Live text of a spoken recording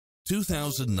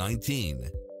2019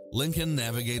 Lincoln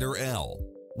Navigator L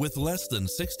with less than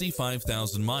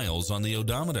 65,000 miles on the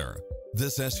odometer.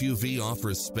 This SUV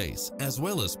offers space as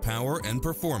well as power and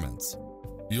performance.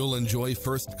 You'll enjoy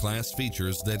first-class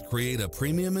features that create a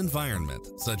premium environment,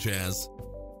 such as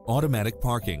automatic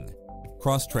parking,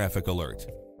 cross-traffic alert,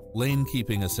 lane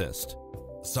keeping assist,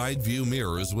 side view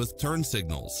mirrors with turn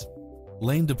signals,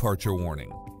 lane departure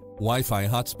warning, Wi-Fi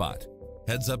hotspot,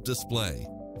 heads-up display,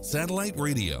 satellite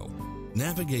radio,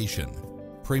 navigation,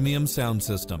 premium sound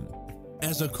system.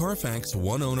 As a Carfax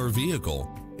one-owner vehicle,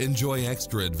 enjoy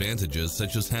extra advantages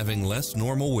such as having less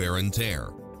normal wear and tear.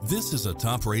 This is a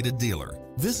top-rated dealer.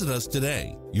 Visit us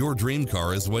today. Your dream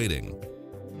car is waiting.